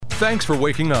Thanks for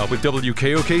waking up with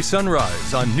WKOK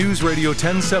Sunrise on News Radio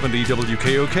 1070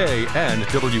 WKOK and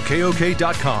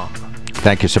WKOK.com.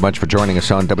 Thank you so much for joining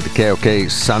us on WKOK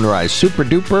Sunrise. Super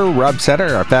duper Rob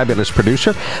Setter, our fabulous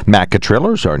producer. Matt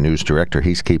Catrillo's our news director.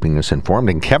 He's keeping us informed.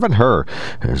 And Kevin Herr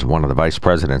is one of the vice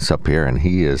presidents up here, and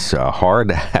he is hard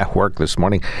at work this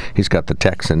morning. He's got the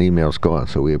texts and emails going,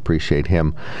 so we appreciate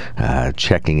him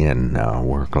checking in.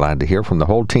 We're glad to hear from the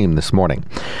whole team this morning.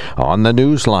 On the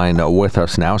news line with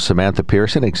us now, Samantha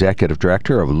Pearson, executive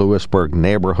director of Lewisburg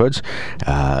Neighborhoods.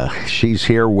 She's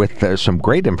here with some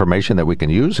great information that we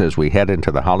can use as we head into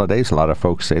the holidays. A lot of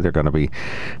folks say they're going to be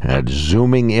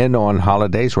zooming in on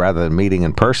holidays rather than meeting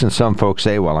in person. Some folks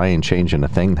say, well, I ain't changing a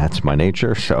thing. That's my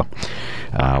nature. So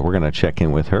we're going to check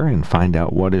in with her and find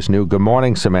out what is new. Good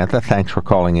morning, Samantha. Thanks for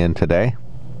calling in today.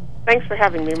 Thanks for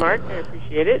having me, Mark. I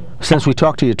appreciate it. Since we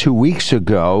talked to you 2 weeks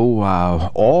ago,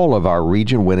 all of our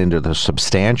region went into the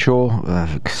substantial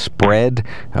spread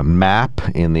map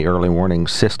in the early warning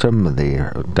system.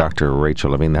 Dr. Rachel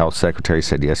Levine, the health secretary,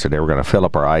 said yesterday we're going to fill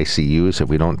up our ICUs if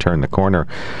we don't turn the corner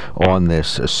on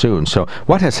this soon. So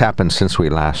what has happened since we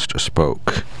last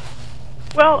spoke?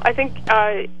 Well, I think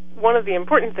one of the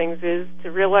important things is to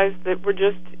realize that we're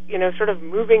just, sort of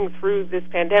moving through this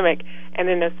pandemic, and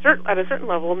at a certain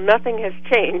level, nothing has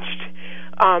changed.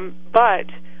 But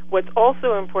what's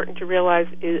also important to realize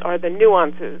are the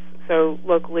nuances. So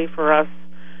locally for us,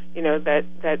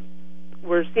 that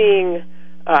we're seeing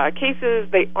cases.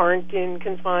 They aren't in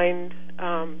confined,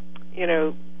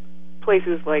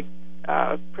 places like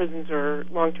prisons or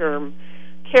long-term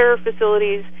care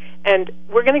facilities. And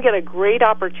we're going to get a great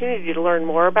opportunity to learn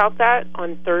more about that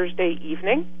on Thursday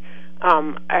evening.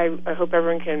 I hope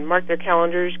everyone can mark their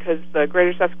calendars because the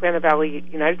Greater Susquehanna Valley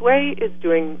United Way is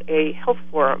doing a health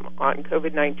forum on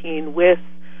COVID-19 with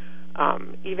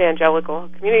Evangelical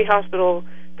Community Hospital,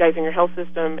 Geisinger Health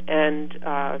System, and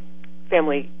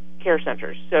family care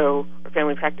centers, or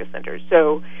family practice centers.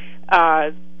 So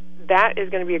that is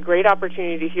going to be a great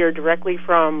opportunity to hear directly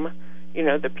from,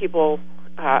 the people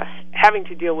having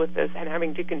to deal with this and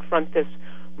having to confront this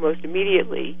most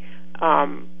immediately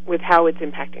with how it's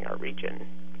impacting our region.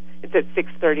 It's at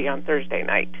 6:30 on Thursday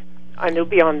night. And it'll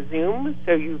be on Zoom,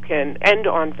 so you can, and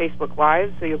on Facebook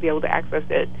Live, so you'll be able to access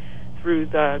it through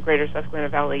the Greater Susquehanna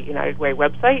Valley United Way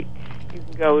website. You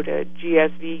can go to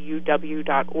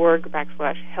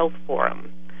gsvuw.org/health forum,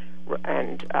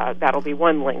 and that'll be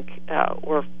one link,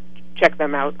 or check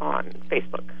them out on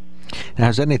Facebook. Now,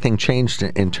 has anything changed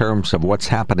in terms of what's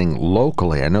happening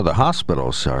locally? I know the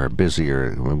hospitals are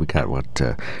busier. We got,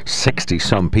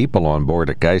 60-some people on board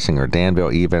at Geisinger.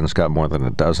 Danville, Evan's got more than a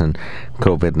dozen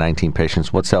COVID-19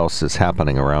 patients. What else is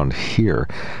happening around here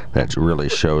that really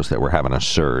shows that we're having a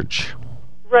surge?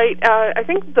 Right. I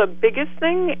think the biggest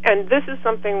thing, and this is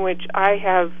something which I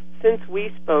have, since we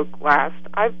spoke last,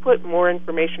 I've put more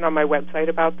information on my website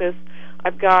about this.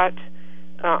 I've got...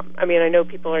 I know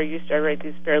people are used to, I write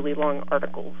these fairly long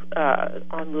articles on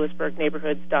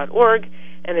LewisburgNeighborhoods.org,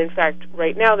 and in fact,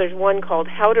 right now there's one called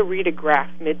How to Read a Graph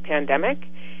Mid-Pandemic,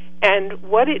 and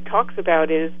what it talks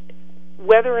about is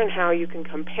whether and how you can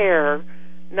compare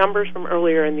numbers from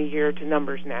earlier in the year to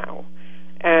numbers now,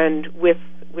 and with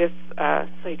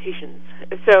citations.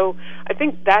 So I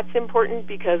think that's important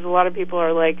because a lot of people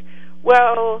are like,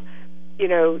 well,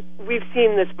 we've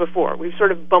seen this before. We've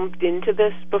sort of bumped into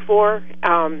this before.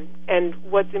 And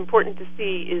what's important to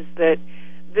see is that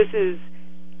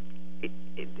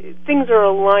things are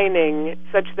aligning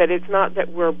such that it's not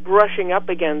that we're brushing up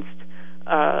against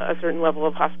a certain level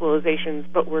of hospitalizations,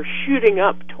 but we're shooting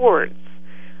up towards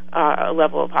a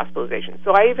level of hospitalization.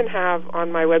 So I even have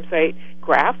on my website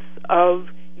graphs of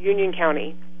Union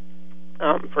County.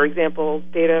 For example,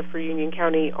 data for Union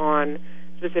County on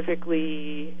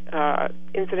specifically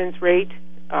incidence rate,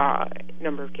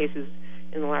 number of cases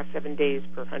in the last 7 days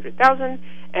per 100,000,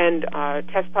 and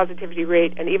test positivity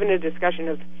rate, and even a discussion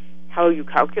of how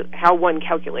one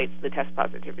calculates the test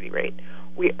positivity rate.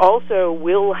 We also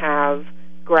will have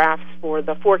graphs for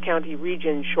the 4-county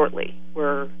region shortly.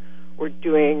 We're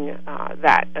doing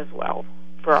that as well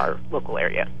for our local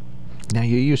area. Now,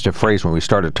 you used a phrase when we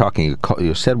started talking.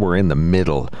 You said we're in the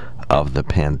middle of the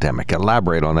pandemic.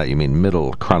 Elaborate on that. You mean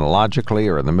middle chronologically,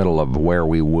 or in the middle of where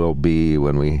we will be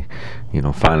when we,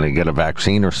 finally get a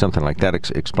vaccine or something like that?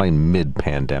 Explain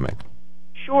mid-pandemic.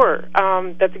 Sure.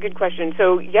 That's a good question.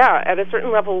 So, yeah, at a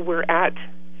certain level, we're at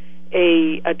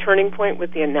a turning point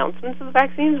with the announcements of the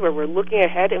vaccines where we're looking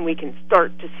ahead and we can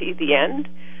start to see the end.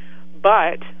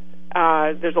 But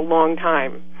there's a long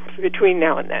time between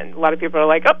now and then. A lot of people are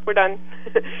like, oh, we're done.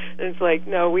 And it's like,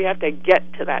 no, we have to get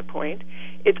to that point.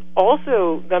 It's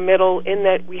also the middle in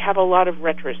that we have a lot of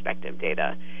retrospective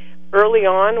data. Early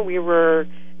on, we were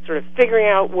sort of figuring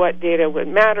out what data would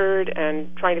mattered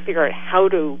and trying to figure out how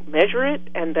to measure it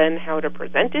and then how to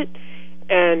present it.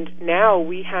 And now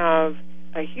we have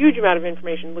a huge amount of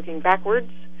information looking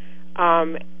backwards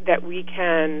that we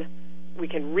can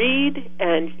read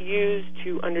and use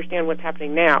to understand what's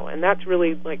happening now. And that's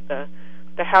really like the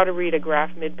how to read a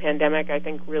graph mid-pandemic, I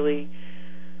think, really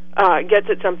gets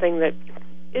at something that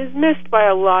is missed by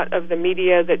a lot of the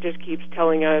media that just keeps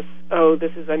telling us, oh,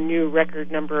 this is a new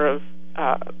record number of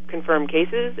confirmed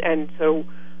cases. And so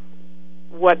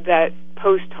what that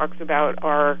post talks about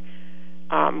are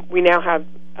we now have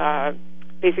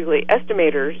basically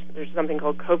estimators. There's something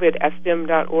called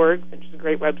covidestim.org, which is a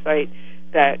great website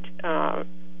that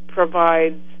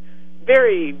provides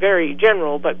very, very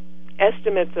general but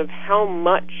estimates of how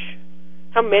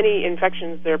many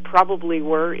infections there probably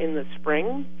were in the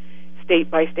spring,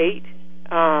 state by state.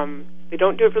 They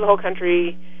don't do it for the whole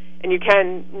country, and you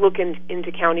can look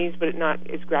into counties, but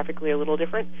it's graphically a little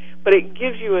different. But it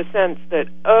gives you a sense that,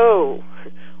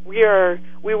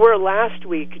 we were last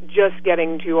week just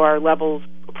getting to our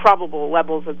probable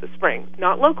levels of the spring.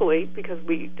 Not locally, because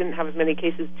we didn't have as many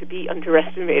cases to be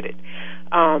underestimated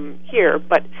here,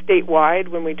 but statewide,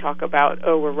 when we talk about,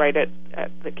 we're right at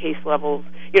the case levels,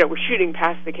 we're shooting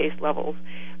past the case levels,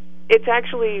 it's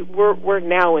actually, we're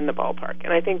now in the ballpark.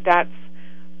 And I think that's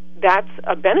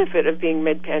a benefit of being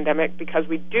mid-pandemic, because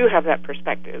we do have that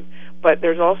perspective. But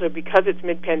there's also, because it's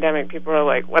mid-pandemic, people are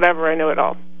like, whatever, I know it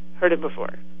all. Heard it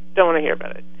before. Don't want to hear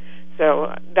about it.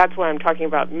 So that's why I'm talking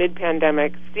about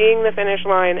mid-pandemic, seeing the finish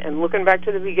line and looking back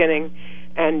to the beginning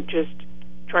and just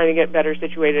trying to get better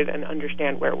situated and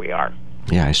understand where we are.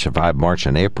 Yeah, I survived March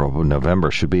and April.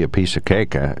 November should be a piece of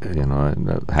cake. I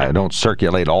don't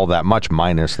circulate all that much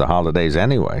minus the holidays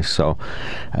anyway, so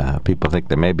people think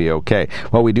they may be okay.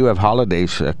 Well, we do have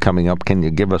holidays coming up. Can you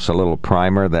give us a little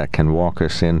primer that can walk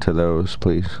us into those,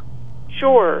 please?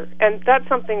 Sure, and that's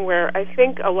something where I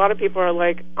think a lot of people are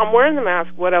like, I'm wearing the mask,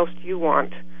 what else do you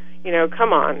want?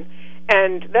 Come on.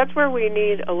 And that's where we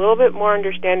need a little bit more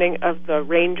understanding of the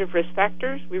range of risk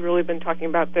factors. We've really been talking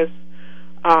about this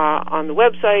on the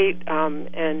website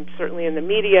and certainly in the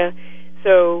media.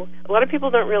 So a lot of people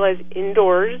don't realize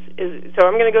indoors is... So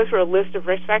I'm going to go through a list of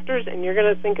risk factors, and you're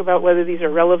going to think about whether these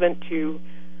are relevant to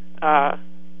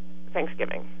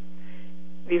Thanksgiving.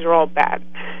 These are all bad.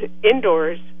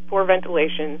 Indoors, poor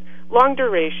ventilation, long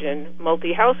duration,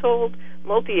 multi-household,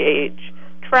 multi-age,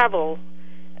 travel,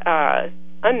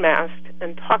 unmasked,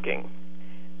 and talking.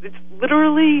 It's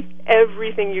literally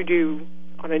everything you do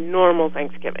on a normal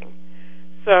Thanksgiving.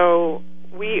 So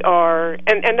we are,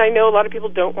 and I know a lot of people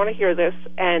don't want to hear this,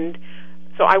 and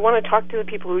so I want to talk to the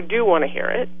people who do want to hear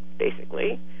it,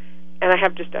 basically, and I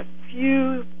have just a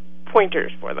few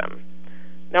pointers for them.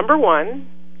 Number one,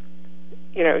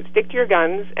 stick to your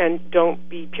guns and don't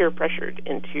be peer pressured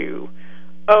into,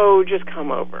 just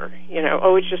come over,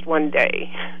 it's just one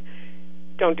day.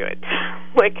 Don't do it.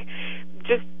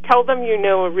 Just tell them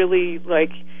a really,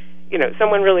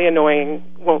 someone really annoying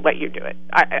won't let you do it.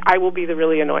 I will be the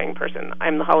really annoying person.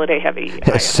 I'm the holiday heavy.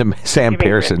 Sam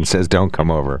Pearson Grinch. Says don't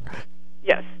come over.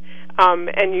 Yes.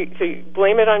 And you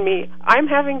blame it on me. I'm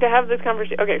having to have this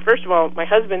conversation. Okay, first of all, my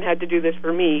husband had to do this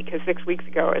for me because 6 weeks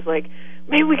ago I was like,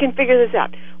 maybe we can figure this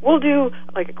out. We'll do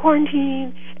a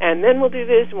quarantine, and then we'll do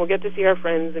this, and we'll get to see our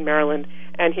friends in Maryland.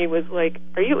 And he was like,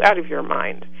 are you out of your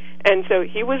mind? And so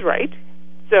he was right.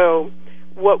 So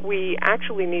what we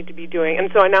actually need to be doing, and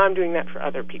so now I'm doing that for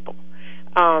other people,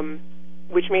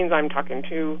 which means I'm talking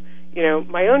to,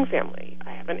 my own family.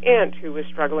 I have an aunt who was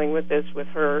struggling with this with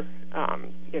her,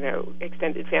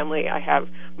 extended family. I have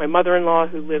my mother-in-law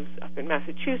who lives up in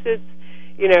Massachusetts,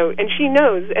 and she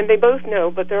knows, and they both know,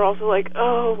 but they're also like,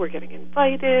 we're getting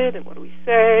invited, and what do we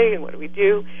say, and what do we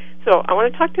do? So I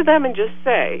want to talk to them and just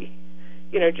say,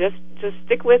 just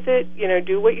stick with it,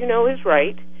 do what you know is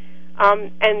right,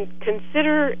 and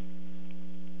consider,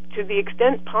 to the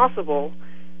extent possible,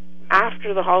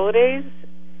 after the holidays,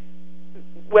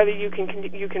 whether you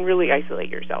can really isolate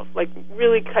yourself,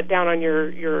 really cut down on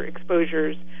your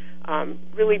exposures.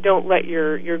 Really don't let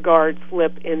your guard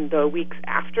slip in the weeks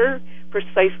after,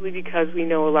 precisely because we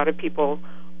know a lot of people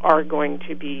are going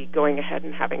to be going ahead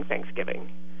and having Thanksgiving.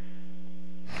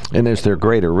 And is there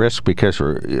greater risk because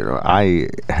I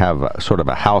have sort of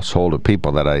a household of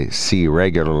people that I see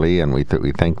regularly, and we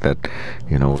think that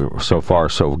so far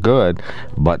so good,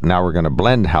 but now we're going to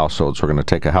blend households. We're going to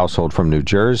take a household from New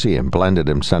Jersey and blend it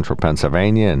in central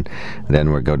Pennsylvania, and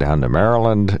then we go down to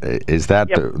Maryland. Is that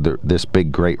this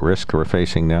big great risk we're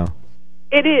facing now?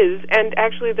 It is, and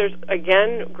actually there's,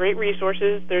 again, great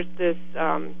resources. There's this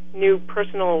new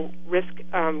personal risk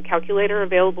calculator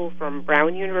available from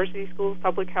Brown University School of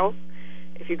Public Health.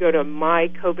 If you go to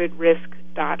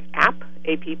mycovidrisk.app,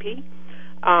 A-P-P,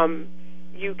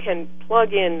 you can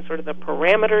plug in sort of the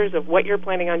parameters of what you're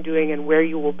planning on doing and where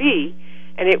you will be,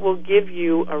 and it will give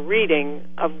you a reading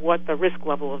of what the risk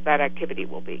level of that activity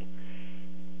will be.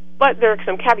 But there are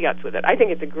some caveats with it. I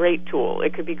think it's a great tool.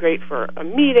 It could be great for a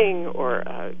meeting or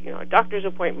a doctor's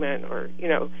appointment or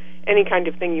any kind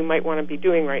of thing you might want to be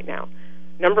doing right now.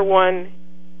 Number one,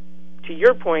 to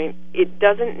your point, it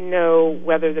doesn't know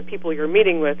whether the people you're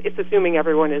meeting with. It's assuming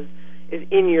everyone is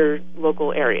in your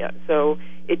local area, so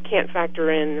it can't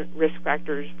factor in risk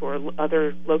factors for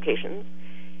other locations.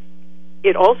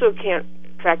 It also can't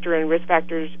factor in risk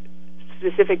factors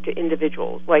specific to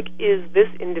individuals. Like, is this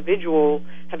individual,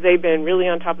 have they been really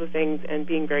on top of things and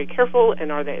being very careful,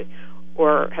 and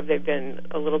or have they been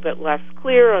a little bit less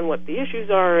clear on what the issues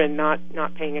are and not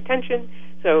paying attention?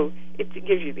 So it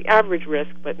gives you the average risk,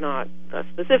 but not the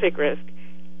specific risk.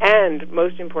 And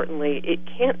most importantly, it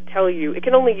can't tell you, it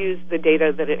can only use the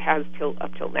data that it has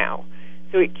up till now.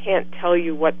 So it can't tell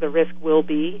you what the risk will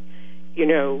be,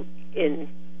 in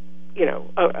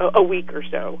a week or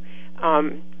so.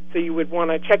 So you would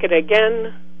want to check it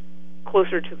again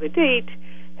closer to the date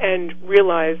and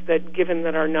realize that given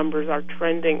that our numbers are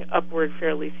trending upward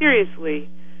fairly seriously,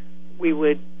 we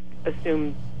would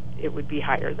assume it would be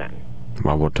higher then.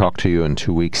 Well, we'll talk to you in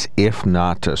 2 weeks, if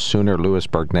not sooner.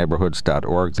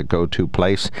 LewisburgNeighborhoods.org, the go-to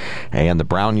place. And the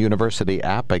Brown University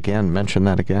app, again, mention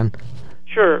that again.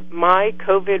 Sure,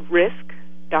 mycovidrisk.app.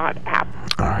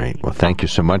 All right. Well, thank you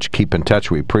so much. Keep in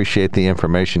touch. We appreciate the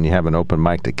information. You have an open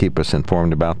mic to keep us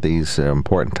informed about these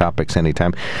important topics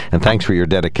anytime. And thanks for your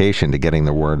dedication to getting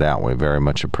the word out. We very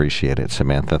much appreciate it,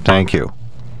 Samantha. Thank you.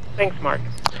 Thanks, Mark.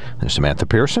 There's Samantha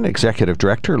Pearson, Executive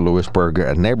Director,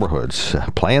 Lewisburg Neighborhoods,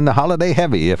 playing the holiday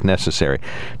heavy if necessary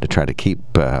to try to keep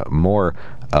more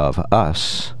of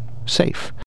us safe.